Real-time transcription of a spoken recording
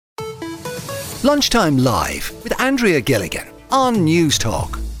Lunchtime Live with Andrea Gilligan on News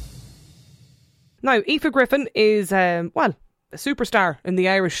Talk. Now, Aoife Griffin is, a superstar in the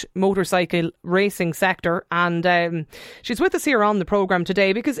Irish motorcycle racing sector, and she's with us here on the programme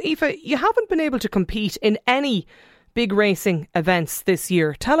today because, Aoife, you haven't been able to compete in any big racing events this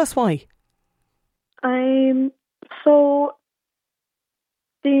year. Tell us why. So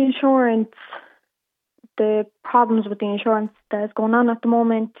the insurance, the problems with the insurance that's going on at the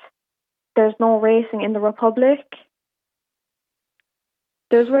moment, there's no racing in the Republic.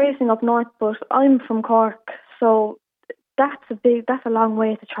 There's racing up north, but I'm from Cork, so that's a long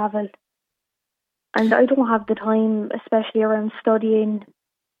way to travel. And I don't have the time, especially around studying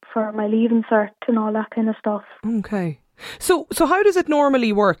for my leaving cert and all that kind of stuff. Okay. So how does it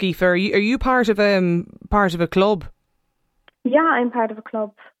normally work, Aoife? Are you part of a club? Yeah, I'm part of a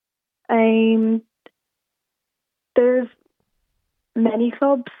club. There's many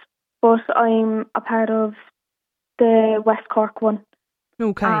clubs, but I'm a part of the West Cork one.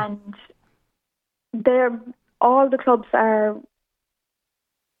 Okay. And all the clubs are...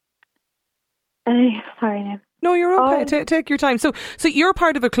 sorry now. No, you're okay. Take your time. So you're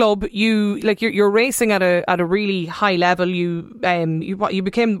part of a club. You're racing at a really high level. You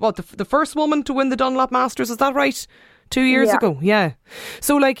became the first woman to win the Dunlop Masters. Is that right? 2 years ago. Yeah.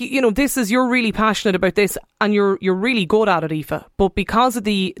 So you're really passionate about this, and you're really good at it, Aoife. But because of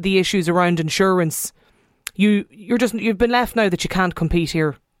the issues around insurance, you've been left now that you can't compete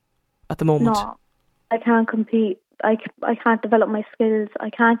here at the moment. No, I can't compete. I can't develop my skills. I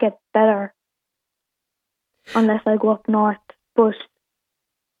can't get better unless I go up north. But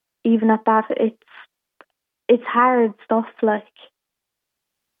even at that, it's hard stuff, like.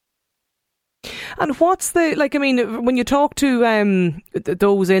 And what's when you talk to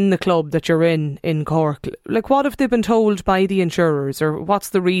those in the club that you're in Cork, what have they been told by the insurers, or what's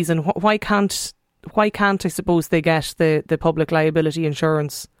the reason? Why can't I suppose they get the public liability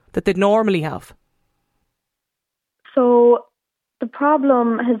insurance that they'd normally have? So the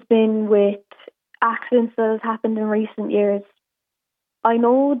problem has been with accidents that has happened in recent years. I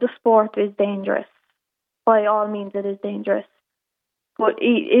know the sport is dangerous. By all means, it is dangerous. But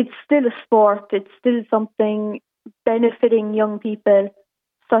it's still a sport. It's still something benefiting young people,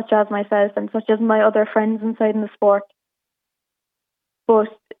 such as myself and such as my other friends inside in the sport. But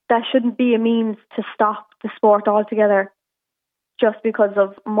that shouldn't be a means to stop the sport altogether just because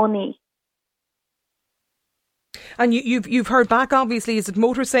of money. And you've heard back, obviously. Is it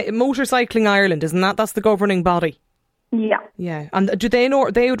Motorcycling Ireland? Isn't that's the governing body? Yeah. Yeah. And do they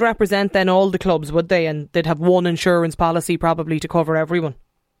know they would represent then all the clubs, would they? And they'd have one insurance policy probably to cover everyone.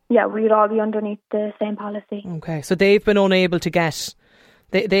 Yeah, we'd all be underneath the same policy. Okay, so they've been unable to get.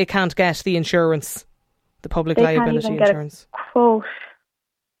 They can't get the insurance, the public liability insurance. Get a quote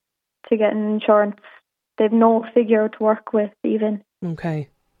to get an insurance. They've no figure to work with even. Okay.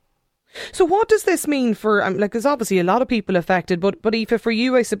 So what does this mean for, there's obviously a lot of people affected, but Aoife, for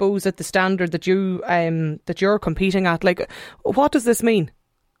you, I suppose, at the standard that you're competing at, what does this mean?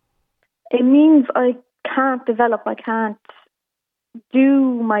 It means I can't develop, I can't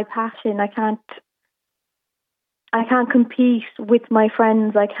do my passion, I can't compete with my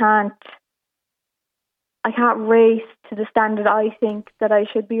friends, I can't race to the standard I think that I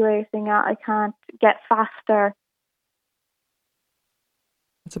should be racing at, I can't get faster.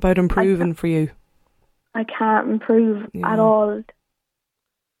 It's about improving for you. I can't improve at all.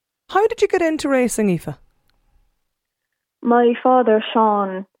 How did you get into racing, Aoife? My father,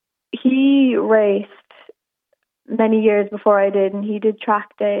 Sean, he raced many years before I did, and he did track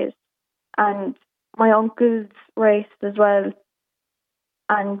days. And my uncles raced as well.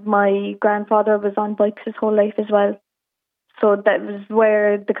 And my grandfather was on bikes his whole life as well. So that was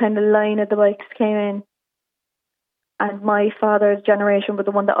where the kind of line of the bikes came in. And my father's generation was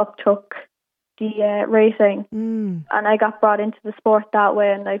the one that uptook the racing. And I got brought into the sport that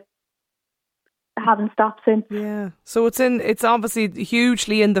way, and I haven't stopped since. Yeah. So it's obviously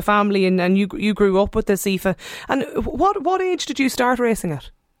hugely in the family, and you grew up with this, Aoife. And what age did you start racing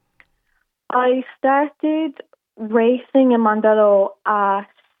at? I started racing in Mondello at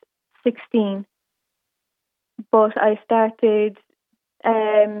 16. But I started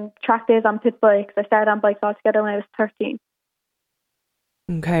track days on pit bikes. I started on bikes altogether when I was 13.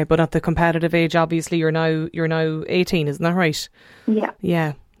 Okay, but at the competitive age, obviously you're now 18, isn't that right? Yeah.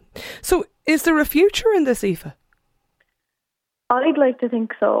 Yeah. So is there a future in this, Aoife? I'd like to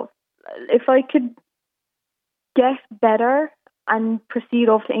think so. If I could get better and proceed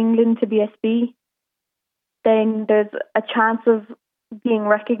off to England to BSB, then there's a chance of being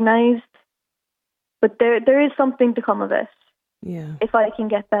recognised. But there is something to come of it. Yeah. If I can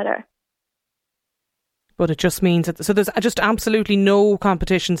get better. but it just means that, so there's just absolutely no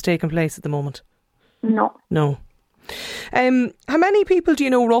competitions taking place at the moment? No. How many people do you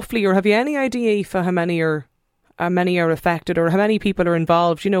know roughly, or have you any idea, Aoife, how many are affected, or how many people are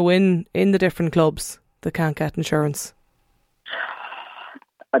involved, in the different clubs that can't get insurance?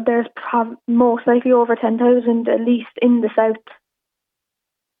 There's most likely over 10,000 at least in the south.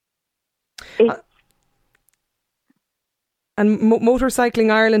 And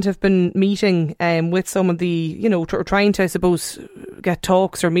Motorcycling Ireland have been meeting with some of the, trying to, I suppose, get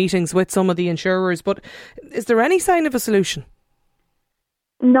talks or meetings with some of the insurers. But is there any sign of a solution?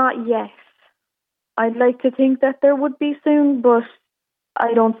 Not yet. I'd like to think that there would be soon, but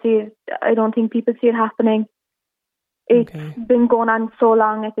I don't see it. I don't think people see it happening. It's been going on so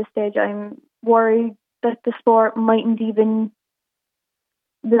long at this stage. I'm worried that the sport mightn't even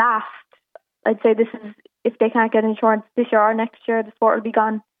last. I'd say this is, if they can't get insurance this year or next year, the sport will be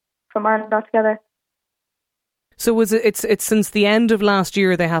gone from Ireland altogether. So it's since the end of last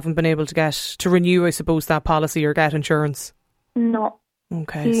year they haven't been able to renew, I suppose, that policy or get insurance? No.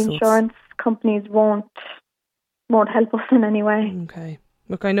 Okay. The insurance companies won't help us in any way. Okay.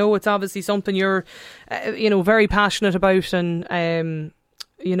 Look, I know it's obviously something you're, very passionate about, and and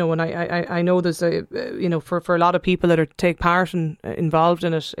I know there's for a lot of people that take part and involved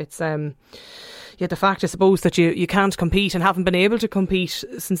in it, it's the fact, I suppose, that you can't compete and haven't been able to compete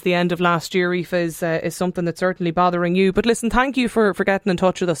since the end of last year, Aoife, is something that's certainly bothering you. But listen, thank you for getting in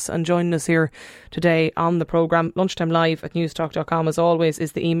touch with us and joining us here today on the programme. Lunchtime@newstalk.com, as always,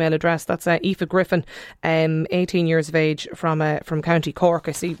 is the email address. That's Aoife Griffin, 18 years of age, from County Cork.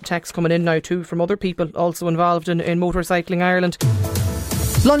 I see texts coming in now too from other people also involved in Motorcycling Ireland.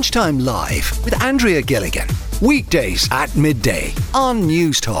 Lunchtime Live with Andrea Gilligan. Weekdays at midday on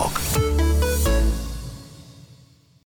Newstalk.